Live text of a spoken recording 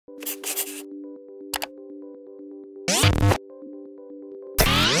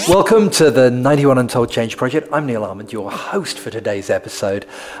Welcome to the 91 Untold Change Project. I'm Neil Armand, your host for today's episode.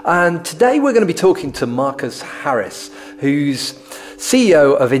 And today we're going to be talking to Marcus Harris, who's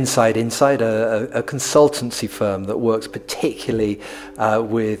CEO of Inside Insight, a consultancy firm that works particularly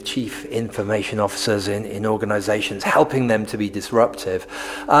with chief information officers in organizations, helping them to be disruptive.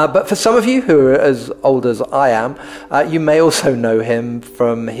 But for some of you who are as old as I am, you may also know him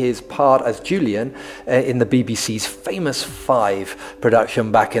from his part as Julian in the BBC's famous Five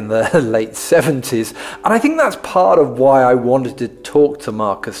production back in the late 70s. And I think that's part of why I wanted to talk to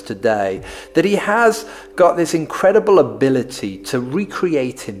Marcus today, that he has got this incredible ability to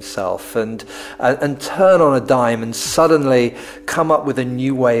recreate himself and turn on a dime and suddenly come up with a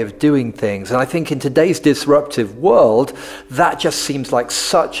new way of doing things. And I think in today's disruptive world, that just seems like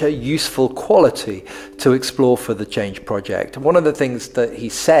such a useful quality to explore for the Change Project. One of the things that he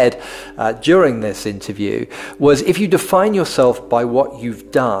said during this interview was, if you define yourself by what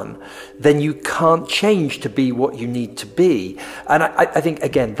you've done, then you can't change to be what you need to be. And I think,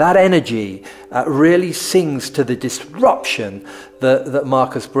 again, that energy really sings to the disruption that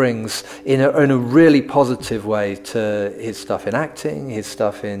Marcus brings in a really positive way to his stuff in acting, his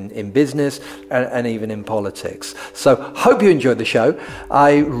stuff in business, and even in politics. So hope you enjoyed the show.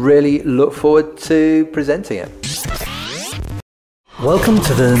 I really look forward to presenting it. Welcome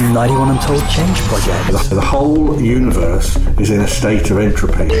to the 91 Untold Change Project. The whole universe is in a state of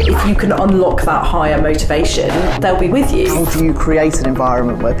entropy. If you can unlock that higher motivation, they'll be with you. How do you create an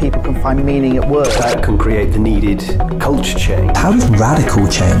environment where people can find meaning at work? That can create the needed culture change. How does radical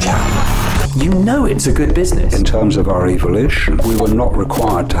change happen? You know it's a good business. In terms of our evolution, we were not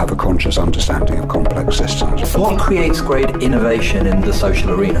required to have a conscious understanding of complex systems. What creates great innovation in the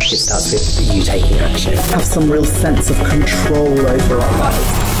social arena? It starts with you taking action. Have some real sense of control over our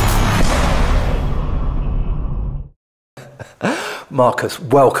lives. Marcus,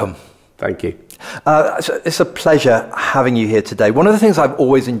 welcome. Thank you. It's a pleasure having you here today. One of the things I've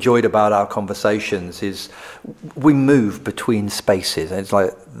always enjoyed about our conversations is we move between spaces. And it's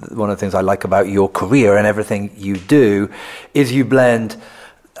like one of the things I like about your career and everything you do is you blend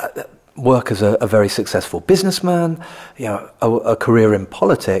work as a very successful businessman, a career in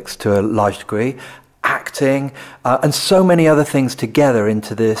politics to a large degree, acting, and so many other things together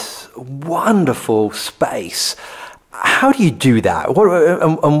into this wonderful space. How do you do that?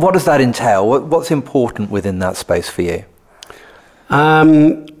 And what does that entail? What's important within that space for you?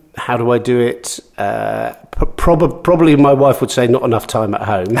 How do I do it? Probably my wife would say not enough time at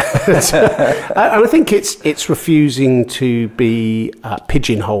home. And I think it's refusing to be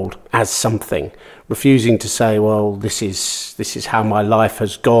pigeonholed as something. Refusing to say, well, this is how my life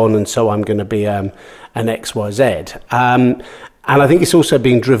has gone, and so I'm going to be an XYZ. And I think it's also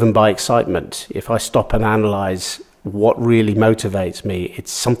being driven by excitement. If I stop and analyse what really motivates me,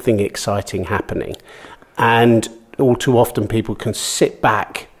 it's something exciting happening. And all too often people can sit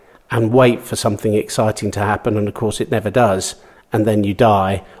back and wait for something exciting to happen, and of course it never does. And then you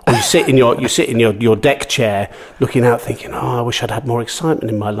die, or you sit in your deck chair looking out thinking, oh, I wish I'd had more excitement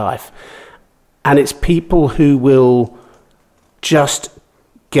in my life. And it's people who will just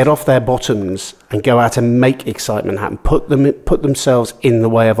get off their bottoms and go out and make excitement happen, put themselves in the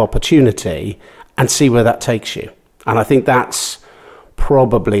way of opportunity and see where that takes you. And I think that's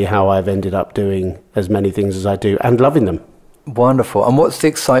probably how I've ended up doing as many things as I do and loving them. Wonderful. And what's the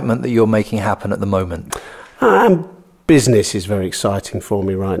excitement that you're making happen at the moment? Business is very exciting for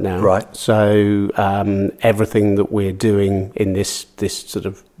me right now. Right. So everything that we're doing in this sort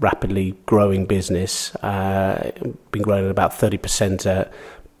of rapidly growing business, been growing at about 30%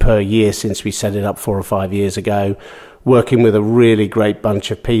 per year since we set it up 4 or 5 years ago, working with a really great bunch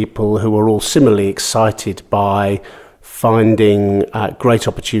of people who are all similarly excited by finding great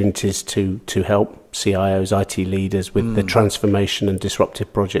opportunities to help CIOs, IT leaders with the transformation and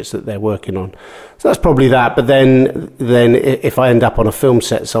disruptive projects that they're working on. So that's probably that. But then if I end up on a film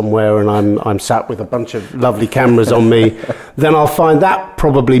set somewhere and I'm sat with a bunch of lovely cameras on me, then I'll find that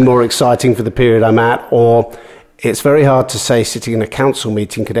probably more exciting for the period I'm at. Or it's very hard to say sitting in a council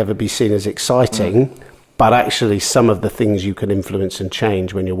meeting could ever be seen as exciting. But actually, some of the things you can influence and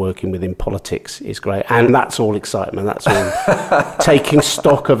change when you're working within politics is great. And that's all excitement. That's all taking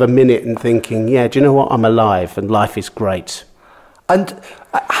stock of a minute and thinking, yeah, do you know what? I'm alive and life is great. And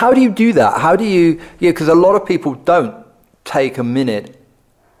how do you do that? How do you, because a lot of people don't take a minute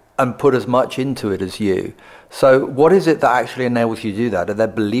and put as much into it as you. So what is it that actually enables you to do that? Are there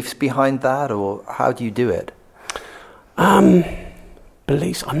beliefs behind that, or how do you do it?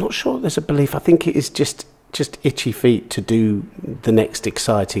 Beliefs, I'm not sure there's a belief. I think it is just just itchy feet to do the next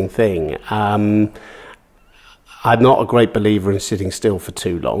exciting thing. I'm not a great believer in sitting still for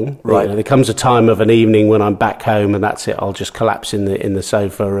too long. Right. You know, there comes a time of an evening when I'm back home and that's it. I'll just collapse in the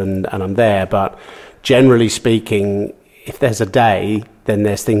sofa and I'm there. But generally speaking, if there's a day, then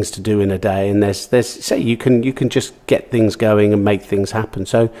there's things to do in a day, and there's say you can just get things going and make things happen.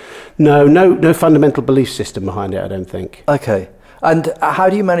 So no fundamental belief system behind it, I don't think. Okay. And how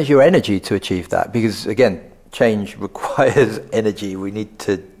do you manage your energy to achieve that? Because again, change requires energy. We need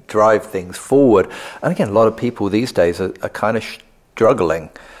to drive things forward. And again, a lot of people these days are kind of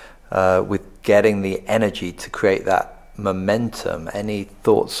struggling with getting the energy to create that momentum. Any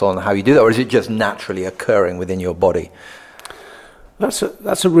thoughts on how you do that, or is it just naturally occurring within your body? That's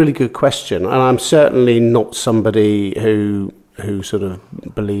a really good question, and I'm certainly not somebody who sort of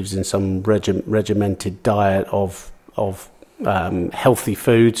believes in some regimented diet of healthy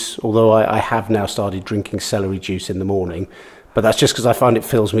foods. Although I have now started drinking celery juice in the morning. But that's just because I find it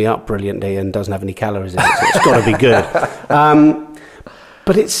fills me up brilliantly and doesn't have any calories in it, so it's got to be good.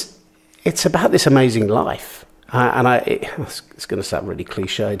 But it's about this amazing life, and it's going to sound really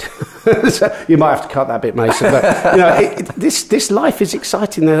cliched. So you might have to cut that bit, Mason. But this life is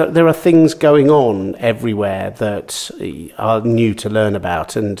exciting. There are things going on everywhere that are new to learn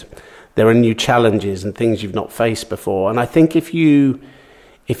about, and there are new challenges and things you've not faced before. And I think if you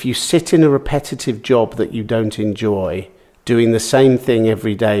sit in a repetitive job that you don't enjoy, doing the same thing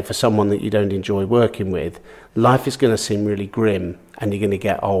every day for someone that you don't enjoy working with, life is going to seem really grim and you're going to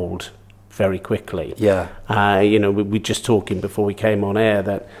get old very quickly. Yeah. We were just talking before we came on air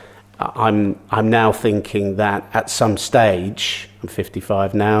that I'm now thinking that at some stage, I'm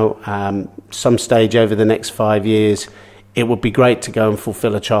 55 now, some stage over the next 5 years, it would be great to go and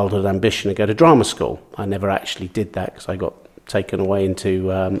fulfill a childhood ambition and go to drama school. I never actually did that because I got taken away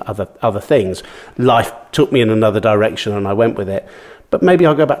into other things. Life took me in another direction and I went with it. But maybe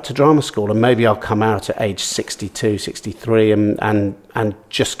I'll go back to drama school and maybe I'll come out at age 62, 63 and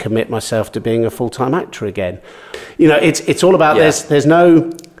just commit myself to being a full-time actor again. It's all about there's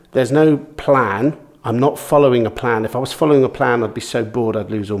no plan. I'm not following a plan. If I was following a plan, I'd be so bored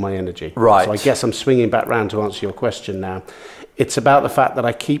I'd lose all my energy. Right. So I guess I'm swinging back round to answer your question now. It's about the fact that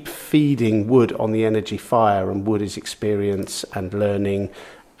I keep feeding wood on the energy fire, and wood is experience and learning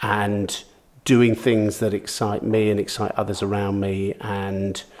and doing things that excite me and excite others around me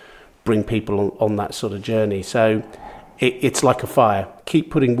and bring people on that sort of journey. So it's like a fire.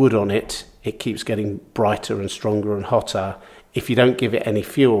 Keep putting wood on it. It keeps getting brighter and stronger and hotter. If you don't give it any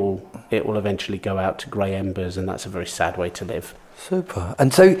fuel, it will eventually go out to grey embers, and that's a very sad way to live. Super.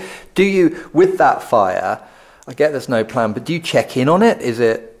 And so do you, with that fire, I get there's no plan, but do you check in on it?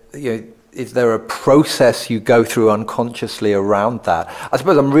 Is there a process you go through unconsciously around that? I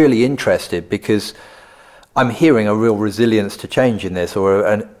suppose I'm really interested because I'm hearing a real resilience to change in this, or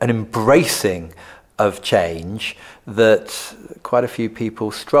an embracing of change that quite a few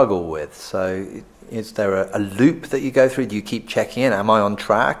people struggle with. So is there a loop that you go through? Do you keep checking in? Am I on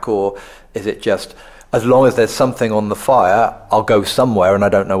track? Or is it just, as long as there's something on the fire, I'll go somewhere and I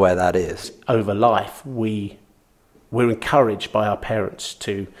don't know where that is? Over life, we're encouraged by our parents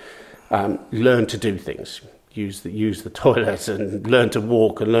to learn to do things, use the toilets and learn to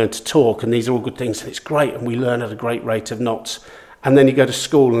walk and learn to talk, and these are all good things, and it's great, and we learn at a great rate of knots. And then you go to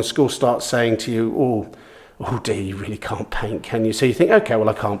school and school starts saying to you, oh dear, you really can't paint, can you? So you think, okay, well,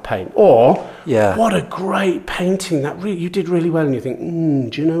 I can't paint. Or, what a great painting, you did really well. And you think,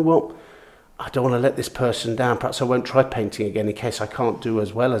 do you know what? I don't want to let this person down. Perhaps I won't try painting again in case I can't do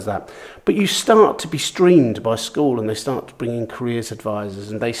as well as that. But you start to be streamed by school, and they start to bring in careers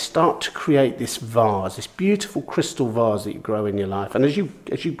advisors, and they start to create this vase, this beautiful crystal vase that you grow in your life. And as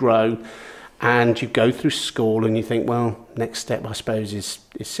you grow and you go through school and you think, well, next step, I suppose, is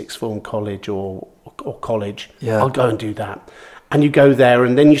sixth form college or college. Yeah. I'll go and do that. And you go there,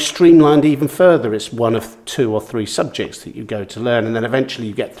 and then you streamlined even further. It's one of 2 or 3 subjects that you go to learn, and then eventually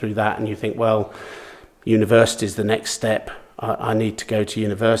you get through that and you think, well, university is the next step. I need to go to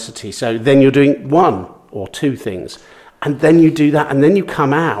university. So then you're doing 1 or 2 things, and then you do that, and then you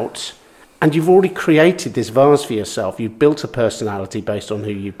come out, and you've already created this vase for yourself. You've built a personality based on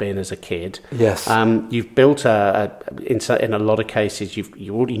who you've been as a kid. Yes. You've built in a lot of cases,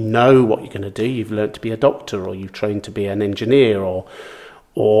 you already know what you're going to do. You've learned to be a doctor, or you've trained to be an engineer,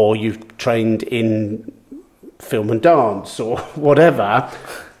 or you've trained in film and dance, or whatever.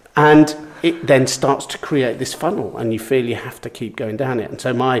 And it then starts to create this funnel, and you feel you have to keep going down it. And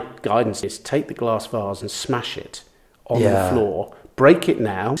so my guidance is take the glass vase and smash it on the floor. Break it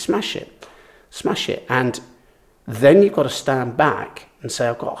now, smash it. And then you've got to stand back and say,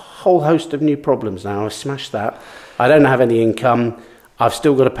 I've got a whole host of new problems now. I've smashed that. I don't have any income. I've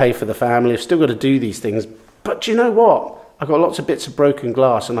still got to pay for the family. I've still got to do these things. But do you know what? I've got lots of bits of broken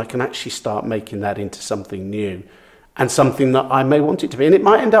glass, and I can actually start making that into something new and something that I may want it to be. And it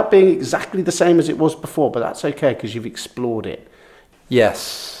might end up being exactly the same as it was before, but that's okay because you've explored it.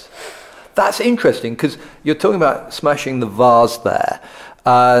 Yes. That's interesting because you're talking about smashing the vase there,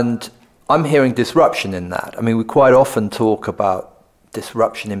 and I'm hearing disruption in that. I mean, we quite often talk about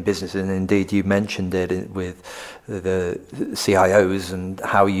disruption in business, and indeed you mentioned it with the CIOs and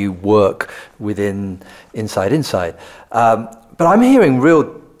how you work within Inside. But I'm hearing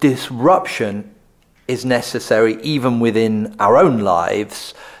real disruption is necessary even within our own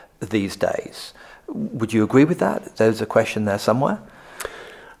lives these days. Would you agree with that? There's a question there somewhere.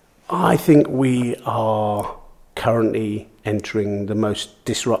 I think we are currently entering the most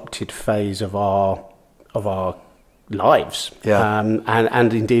disrupted phase of our lives,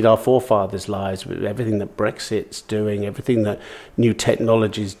 and indeed our forefathers' lives, with everything that Brexit's doing, everything that new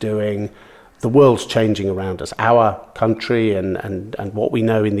technology is doing. The world's changing around us. Our country and what we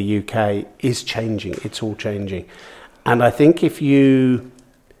know in the UK is changing. It's all changing. And I think if you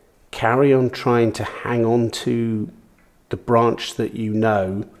carry on trying to hang on to the branch that you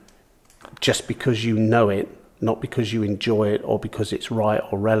know, just because you know it, not because you enjoy it or because it's right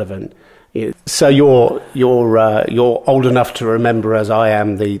or relevant. So you're old enough to remember, as I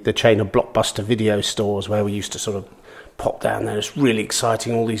am, the chain of Blockbuster video stores where we used to sort of pop down there. It's really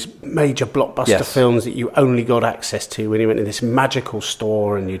exciting, all these major blockbuster films that you only got access to when you went in this magical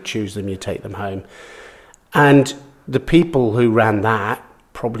store, and you choose them, you take them home. And the people who ran that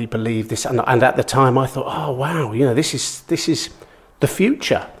probably believed this, and at the time I thought, oh wow, this is the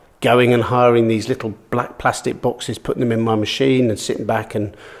future. Going and hiring these little black plastic boxes, putting them in my machine and sitting back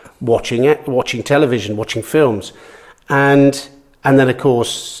and watching television, watching films. And then, of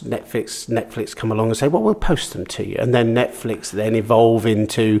course, Netflix come along and say, well, we'll post them to you. And then Netflix then evolve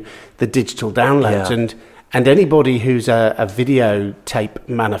into the digital downloads. Yeah. And anybody who's a videotape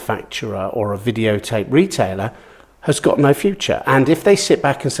manufacturer or a videotape retailer has got no future. And if they sit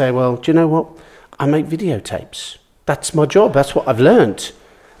back and say, well, do you know what? I make videotapes. That's my job. That's what I've learnt.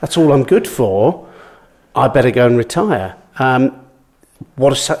 That's all I'm good for. I better go and retire. And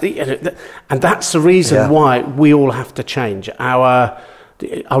that's the reason why we all have to change. Our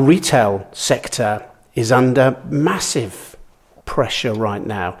retail sector is under massive pressure right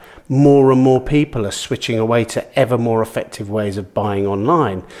now. More and more people are switching away to ever more effective ways of buying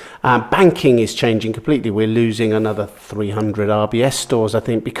online. Banking is changing completely. We're losing another 300 RBS stores, I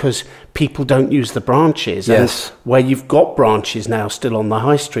think, because people don't use the branches. Yes. And where you've got branches now still on the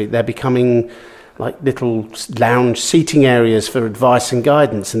high street, they're becoming like little lounge seating areas for advice and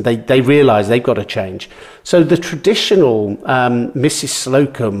guidance, and they realise they've got to change. So the traditional Mrs.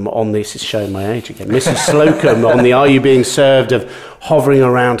 Slocum on this is showing my age again. Mrs. Slocum on the Are You Being Served of hovering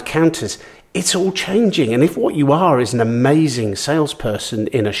around counters, it's all changing. And if what you are is an amazing salesperson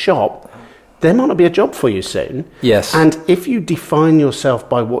in a shop, there might not be a job for you soon. Yes. And if you define yourself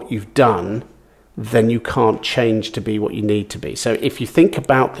by what you've done, then you can't change to be what you need to be. So if you think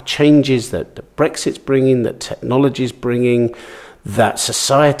about the changes that Brexit's bringing, that technology's bringing, that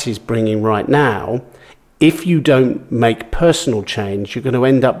society's bringing right now, if you don't make personal change, you're going to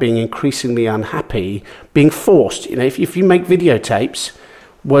end up being increasingly unhappy, being forced. If you make videotapes,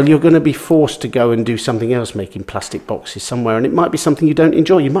 well, you're going to be forced to go and do something else, making plastic boxes somewhere, and it might be something you don't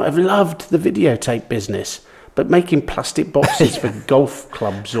enjoy. You might have loved the videotape business, but making plastic boxes for golf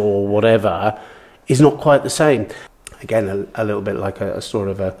clubs or whatever is not quite the same. Again, a little bit like a sort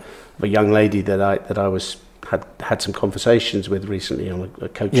of a young lady that I had some conversations with recently on a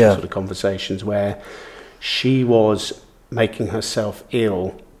coaching sort of conversations, where she was making herself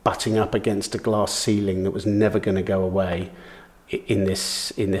ill, butting up against a glass ceiling that was never going to go away in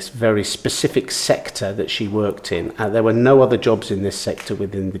this very specific sector that she worked in. There were no other jobs in this sector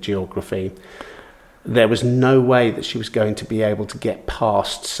within the geography. There was no way that she was going to be able to get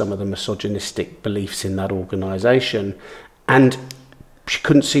past some of the misogynistic beliefs in that organisation. And she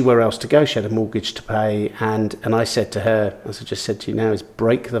couldn't see where else to go. She had a mortgage to pay. And I said to her, as I just said to you now, is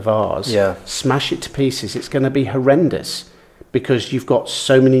break the vase, smash it to pieces. It's going to be horrendous because you've got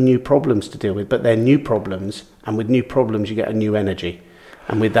so many new problems to deal with, but they're new problems. And with new problems, you get a new energy.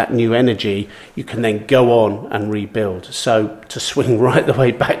 And with that new energy, you can then go on and rebuild. So to swing right the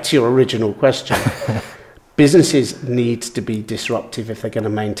way back to your original question, businesses need to be disruptive if they're going to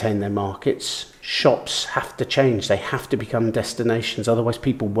maintain their markets. Shops have to change. They have to become destinations. Otherwise,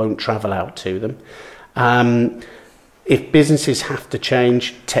 people won't travel out to them. If businesses have to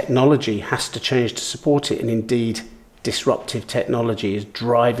change, technology has to change to support it. And indeed, disruptive technology is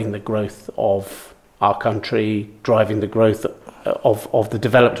driving the growth of our country, driving the growth of the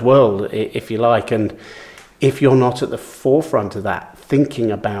developed world, if you like. And if you're not at the forefront of that,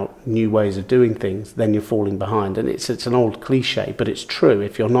 thinking about new ways of doing things, then you're falling behind. And it's an old cliche, but it's true.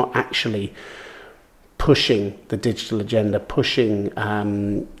 If you're not actually pushing the digital agenda, pushing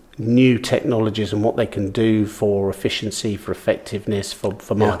new technologies and what they can do for efficiency, for effectiveness,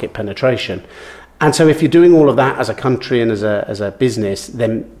 for market penetration. And so if you're doing all of that as a country and as a business,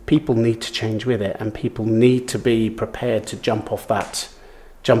 then people need to change with it, and people need to be prepared to jump off that,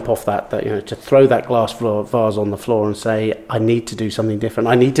 to throw that glass vase on the floor and say, I need to do something different.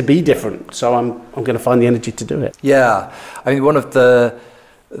 I need to be different. So I'm going to find the energy to do it. Yeah. I mean, one of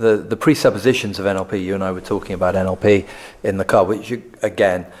the presuppositions of NLP, you and I were talking about NLP in the car, which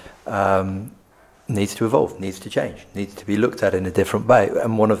again needs to evolve, needs to change, needs to be looked at in a different way.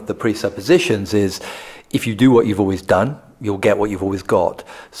 And one of the presuppositions is, if you do what you've always done, you'll get what you've always got.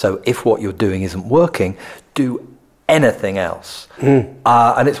 So if what you're doing isn't working, do anything else.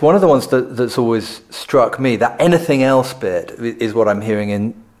 And it's one of the ones that's always struck me. That anything else bit is what I'm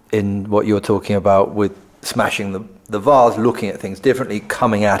hearing in what you're talking about with smashing the vase, looking at things differently,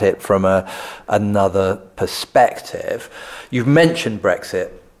 coming at it from another perspective. You've mentioned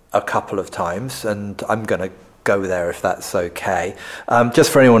Brexit a couple of times, and I'm going to go there if that's okay. Just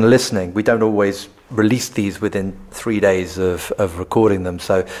for anyone listening, we don't always release these within 3 days of recording them.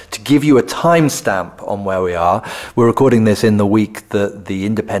 So to give you a timestamp on where we are, we're recording this in the week that the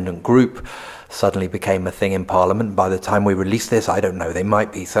independent group suddenly became a thing in Parliament. By the time we release this, I don't know, they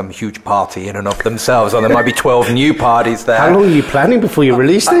might be some huge party in and of themselves, or there might be 12 new parties there. How long are you planning before you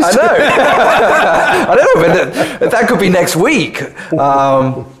release this? I know. I don't know, but that could be next week.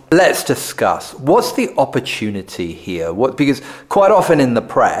 Let's discuss, what's the opportunity here? Because quite often in the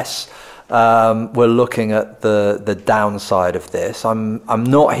press, we're looking at the downside of this. I'm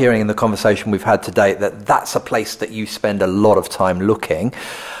not hearing in the conversation we've had to date that that's a place that you spend a lot of time looking.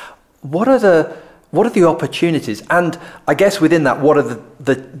 What are the opportunities? And I guess within that, what are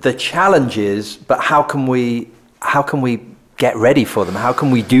the challenges, but how can we get ready for them? How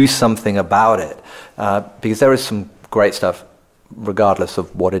can we do something about it? Because there is some great stuff, regardless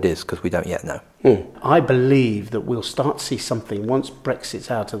of what it is, because we don't yet know. I believe that we'll start to see something once Brexit's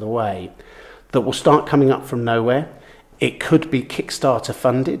out of the way that will start coming up from nowhere. It could be Kickstarter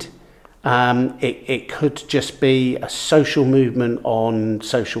funded. It could just be a social movement on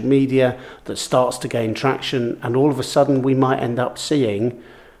social media that starts to gain traction, and all of a sudden we might end up seeing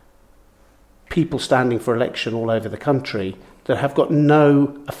people standing for election all over the country that have got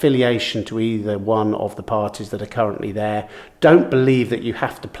no affiliation to either one of the parties that are currently there, don't believe that you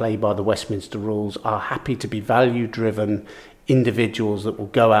have to play by the Westminster rules, are happy to be value-driven individuals that will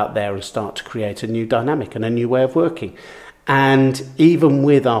go out there and start to create a new dynamic and a new way of working. And even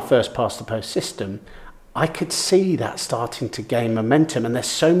with our first-past-the-post system, I could see that starting to gain momentum, and there's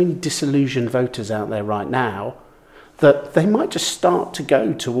so many disillusioned voters out there right now that they might just start to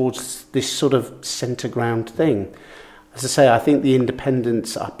go towards this sort of centre ground thing. As I say, I think the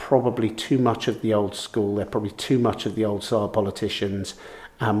independents are probably too much of the old school. They're probably too much of the old style politicians.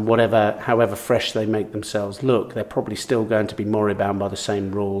 However fresh they make themselves look, they're probably still going to be moribund by the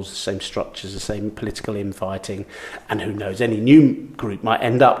same rules, the same structures, the same political infighting. And who knows, any new group might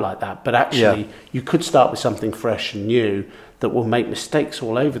end up like that. But actually, you could start with something fresh and new that will make mistakes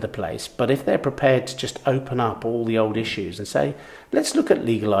all over the place. But if they're prepared to just open up all the old issues and say, let's look at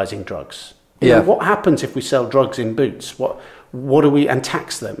legalising drugs. You know, what happens if we sell drugs in Boots? What do we, and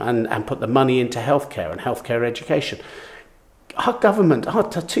tax them and put the money into healthcare and healthcare education? Our government, our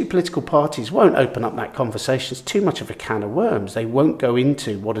two political parties won't open up that conversation. It's too much of a can of worms. They won't go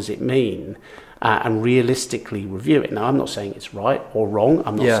into what does it mean and realistically review it. Now, I'm not saying it's right or wrong.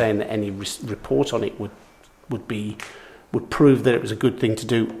 I'm not saying that any report on it would prove that it was a good thing to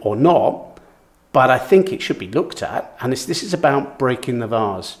do or not. But I think it should be looked at. And this is about breaking the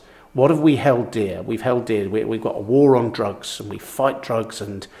vase. What have we held dear? We've held dear. We've got a war on drugs, and we fight drugs,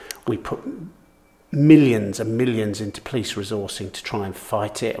 and we put millions and millions into police resourcing to try and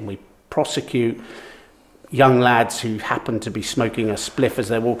fight it, and we prosecute young lads who happen to be smoking a spliff as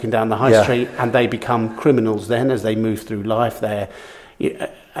they're walking down the high street, and they become criminals then as they move through life there.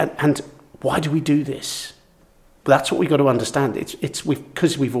 And why do we do this? That's what we've got to understand. It's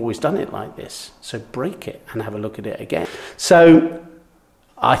because we've always done it like this. So break it and have a look at it again. So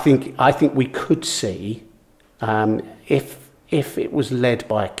I think we could see, if it was led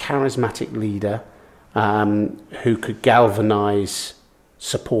by a charismatic leader who could galvanise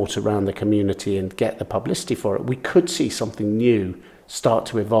support around the community and get the publicity for it, we could see something new start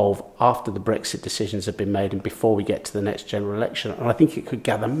to evolve after the Brexit decisions have been made and before we get to the next general election. And I think it could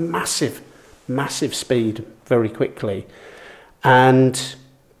gather massive speed very quickly and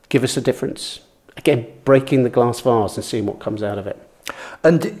give us a difference. Again, breaking the glass vase and seeing what comes out of it.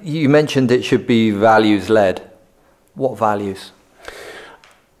 And you mentioned it should be values-led. What values?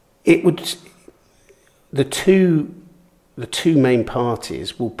 It would. The two main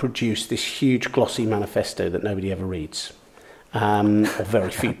parties will produce this huge glossy manifesto that nobody ever reads, or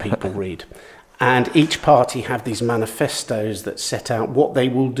very few people read. And each party have these manifestos that set out what they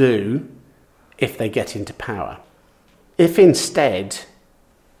will do if they get into power. If instead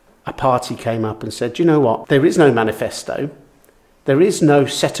a party came up and said, you know what, there is no manifesto, there is no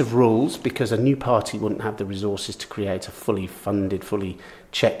set of rules, because a new party wouldn't have the resources to create a fully funded, fully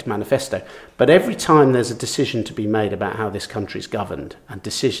checked manifesto. But every time there's a decision to be made about how this country is governed and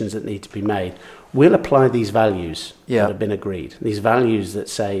decisions that need to be made, we'll apply these values that have been agreed. These values that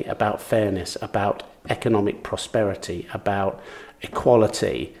say about fairness, about economic prosperity, about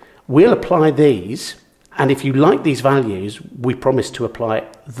equality. We'll apply these. And if you like these values, we promise to apply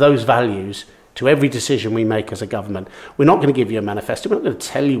those values to every decision we make as a government. We're not going to give you a manifesto. We're not going to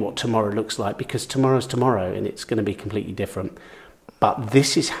tell you what tomorrow looks like, because tomorrow's tomorrow and it's going to be completely different. But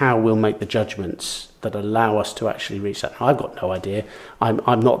this is how we'll make the judgments that allow us to actually reach that. I've got no idea.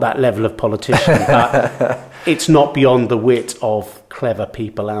 I'm not that level of politician, but it's not beyond the wit of clever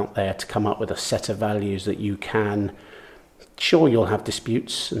people out there to come up with a set of values that you can. Sure, you'll have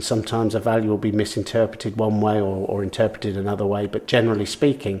disputes, and sometimes a value will be misinterpreted one way or interpreted another way, but generally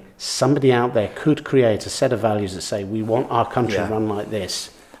speaking, somebody out there could create a set of values that say, we want our country run like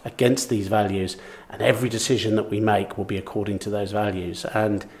this, against these values, and every decision that we make will be according to those values.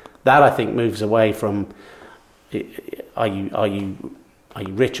 And that, I think, moves away from, are you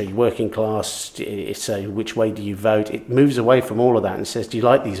rich, are you working class, so which way do you vote? It moves away from all of that and says, do you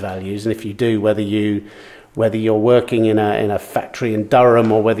like these values? And if you do, whether you're working in a factory in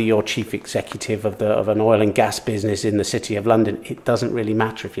Durham or whether you're chief executive of an oil and gas business in the City of London, it doesn't really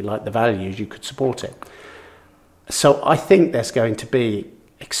matter. If you like the values, you could support it. So I think there's going to be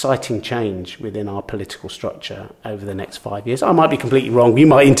exciting change within our political structure over the next 5 years. I might be completely wrong. You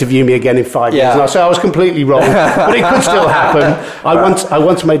might interview me again in 5 years and I'll say I was completely wrong, but it could still happen. I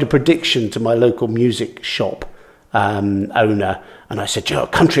once made a prediction to my local music shop owner, and I said,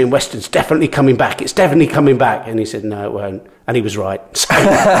 country and western's definitely coming back. It's definitely coming back. And he said, no, it won't. And he was right. So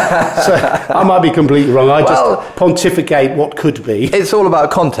I might be completely wrong. I just pontificate what could be. It's all about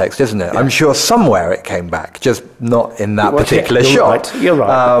context, isn't it? Yeah. I'm sure somewhere it came back, just not in that particular shot. You're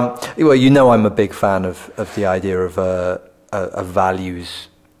right. Well, you know I'm a big fan of the idea of a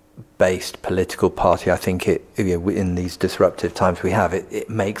values-based political party. I think in these disruptive times we have, it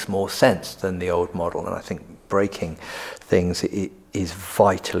makes more sense than the old model. And I think breaking things is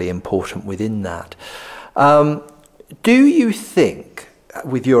vitally important within that. Do you think,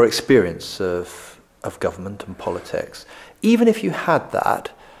 with your experience of government and politics, even if you had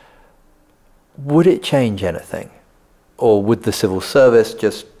that, would it change anything? Or would the civil service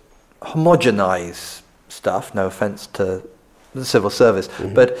just homogenise stuff? No offence to the civil service,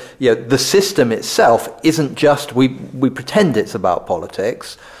 but the system itself isn't just, we pretend it's about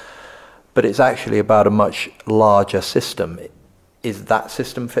politics, but it's actually about a much larger system. Is that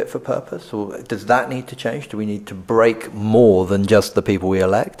system fit for purpose, or does that need to change? Do we need to break more than just the people we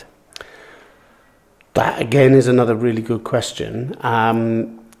elect? That, again, is another really good question.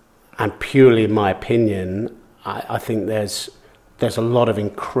 And purely in my opinion, I think there's a lot of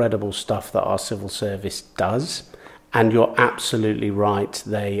incredible stuff that our civil service does. And you're absolutely right.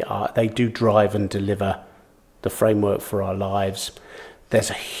 They do drive and deliver the framework for our lives. There's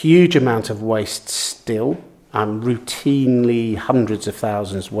a huge amount of waste still. Routinely hundreds of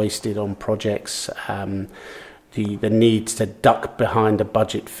thousands wasted on projects. The need to duck behind a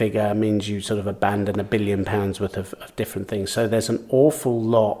budget figure means you sort of abandon £1 billion worth of different things. So there's an awful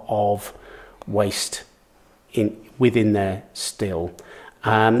lot of waste within there still.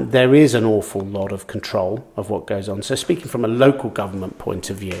 There is an awful lot of control of what goes on. So speaking from a local government point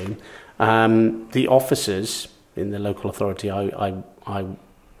of view, the officers in the local authority I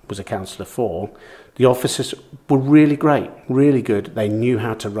was a councillor for, the officers were really great, really good. They knew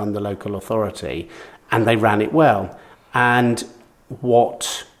how to run the local authority and they ran it well. And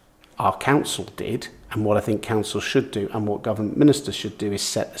what our council did, and what I think council should do, and what government ministers should do, is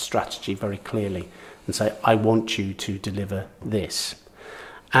set the strategy very clearly and say, I want you to deliver this.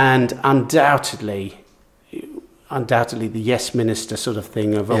 And undoubtedly the yes minister sort of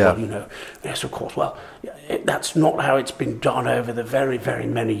thing of, yes, of course, well, that's not how it's been done over the very, very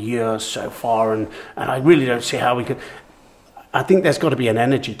many years so far, and I really don't see how we could. I think there's got to be an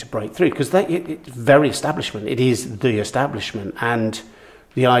energy to break through, because it's very establishment. It is the establishment, and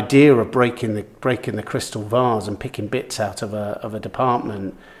the idea of breaking the crystal vase and picking bits out of a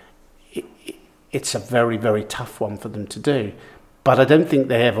department, it's a very, very tough one for them to do. But I don't think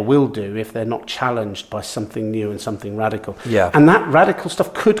they ever will do if they're not challenged by something new and something radical. Yeah. And that radical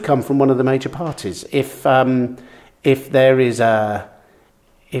stuff could come from one of the major parties. If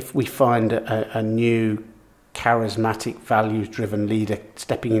we find a new charismatic, values-driven leader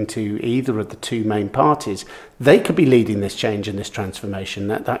stepping into either of the two main parties, they could be leading this change and this transformation.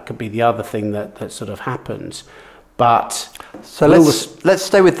 That could be the other thing that sort of happens. But so let's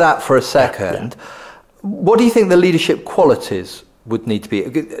stay with that for a second. Yeah. What do you think the leadership qualities would need to be?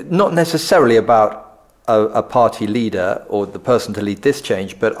 Not necessarily about a party leader or the person to lead this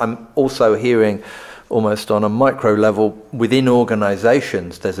change, but I'm also hearing almost on a micro level within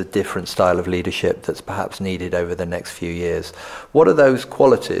organizations there's a different style of leadership that's perhaps needed over the next few years. What are those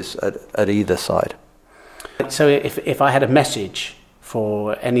qualities at either side? So if I had a message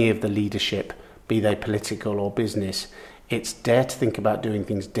for any of the leadership, be they political or business, it's dare to think about doing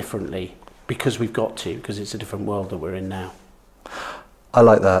things differently, because we've got to, because it's a different world that we're in now. I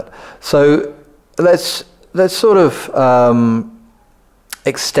like that. So let's sort of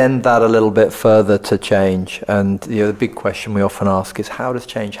extend that a little bit further to change. And the big question we often ask is, how does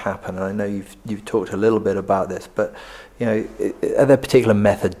change happen? And I know you've talked a little bit about this, but are there particular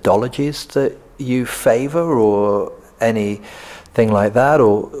methodologies that you favour or anything like that?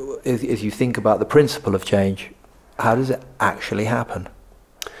 Or as you think about the principle of change, how does it actually happen?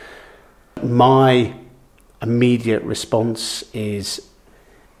 My immediate response is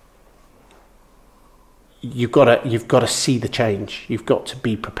you've got to see the change. You've got to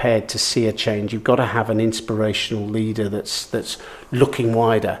be prepared to see a change. You've got to have an inspirational leader that's looking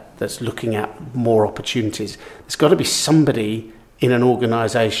wider, that's looking at more opportunities. There's got to be somebody in an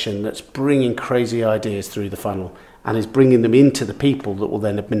organisation that's bringing crazy ideas through the funnel and is bringing them into the people that will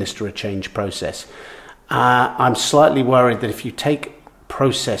then administer a change process. I'm slightly worried that if you take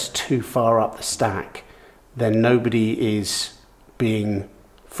process too far up the stack, then nobody is being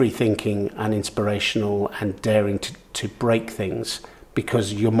free thinking and inspirational and daring to break things,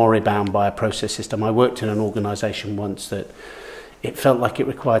 because you're moribund by a process system. I worked in an organisation once that it felt like it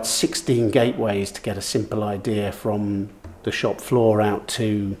required 16 gateways to get a simple idea from the shop floor out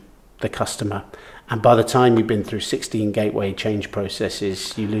to the customer. And by the time you've been through 16 gateway change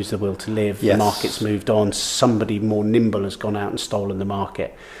processes, you lose the will to live. Yes. The market's moved on. Somebody more nimble has gone out and stolen the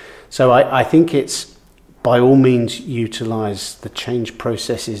market. So I think it's, by all means, utilise the change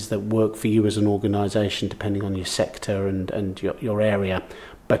processes that work for you as an organisation, depending on your sector and your area.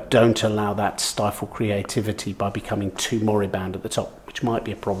 But don't allow that to stifle creativity by becoming too moribund at the top, which might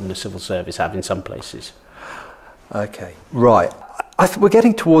be a problem the civil service have in some places. Okay, right. We're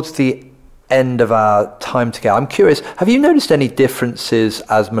getting towards the end of our time together. I'm curious, have you noticed any differences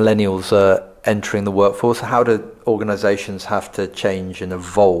as millennials are entering the workforce? How do organisations have to change and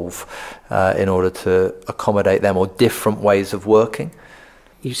evolve in order to accommodate them, or different ways of working?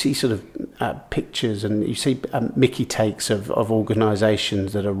 You see sort of pictures, and you see Mickey takes of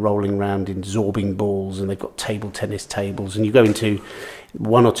organisations that are rolling around in zorbing balls, and they've got table tennis tables, and you go into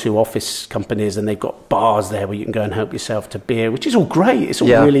one or two office companies and they've got bars there where you can go and help yourself to beer, which is all great. It's all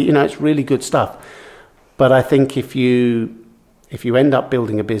really, it's really good stuff. But I think if you end up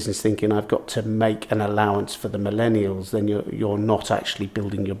building a business thinking I've got to make an allowance for the millennials, then you're not actually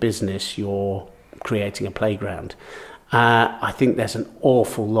building your business, you're creating a playground. I think there's an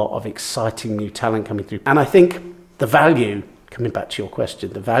awful lot of exciting new talent coming through. And I think the value, coming back to your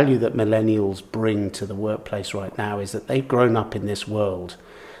question, the value that millennials bring to the workplace right now is that they've grown up in this world.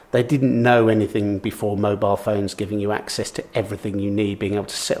 They didn't know anything before mobile phones giving you access to everything you need, being able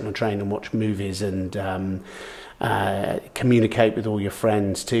to sit on a train and watch movies and communicate with all your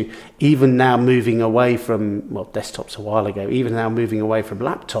friends, to even now moving away from, desktops a while ago, even now moving away from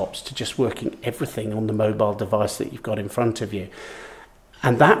laptops to just working everything on the mobile device that you've got in front of you.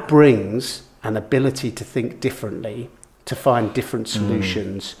 And that brings an ability to think differently, to find different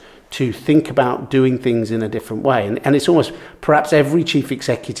solutions, to think about doing things in a different way. And it's almost, perhaps every chief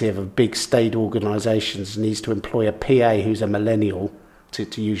executive of big state organisations needs to employ a PA who's a millennial,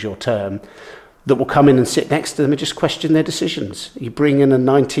 to use your term, that will come in and sit next to them and just question their decisions. You bring in a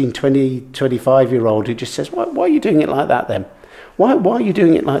 19, 20, 25-year-old who just says, why are you doing it like that then? Why are you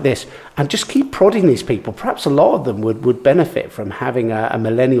doing it like this? And just keep prodding these people. Perhaps a lot of them would benefit from having a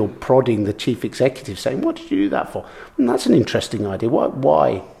millennial prodding the chief executive, saying, what did you do that for? And that's an interesting idea.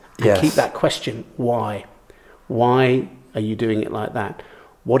 Why? And Yes. keep that question, why? Why are you doing it like that?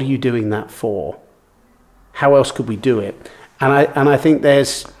 What are you doing that for? How else could we do it? And I think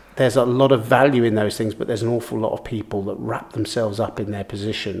there's a lot of value in those things, but there's an awful lot of people that wrap themselves up in their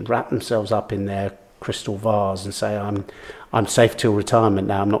position, wrap themselves up in their crystal vase and say, I'm safe till retirement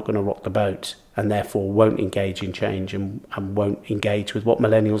now, I'm not going to rock the boat, and therefore won't engage in change and won't engage with what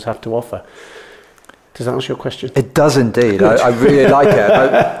millennials have to offer. Does that answer your question? It does indeed. I really like it.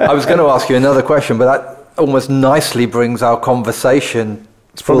 I was going to ask you another question, but that almost nicely brings our conversation.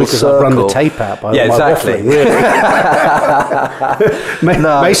 It's probably because I've run the tape out by my waffling, really.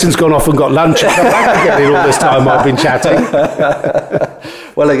 Mason's gone off and got lunch. I'm getting all this time I've been chatting.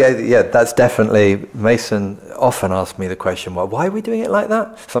 Well, yeah, that's definitely... Mason often asks me the question, well, why are we doing it like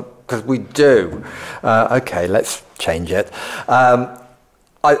that? Because we do. Okay, let's change it. I've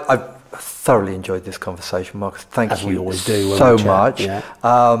thoroughly enjoyed this conversation, Marcus. Thank As you we always do so much. Yeah.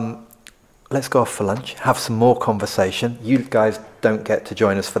 Let's go off for lunch, have some more conversation. You guys don't get to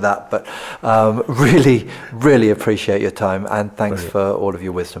join us for that, but really, really appreciate your time, and thanks for all of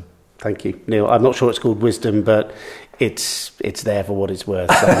your wisdom. Thank you, Neil. I'm not sure it's called wisdom, but it's there for what it's worth.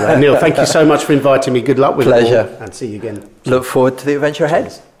 So, Neil, thank you so much for inviting me. Good luck with it all, and see you again. Look forward to the adventure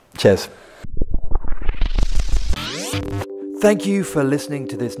ahead. Cheers. Thank you for listening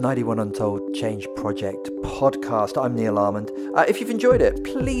to this 91 Untold Change Project podcast. I'm Neil Armand. If you've enjoyed it,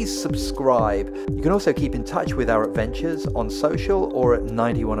 please subscribe. You can also keep in touch with our adventures on social or at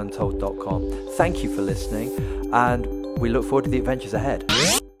 91untold.com. Thank you for listening, and we look forward to the adventures ahead.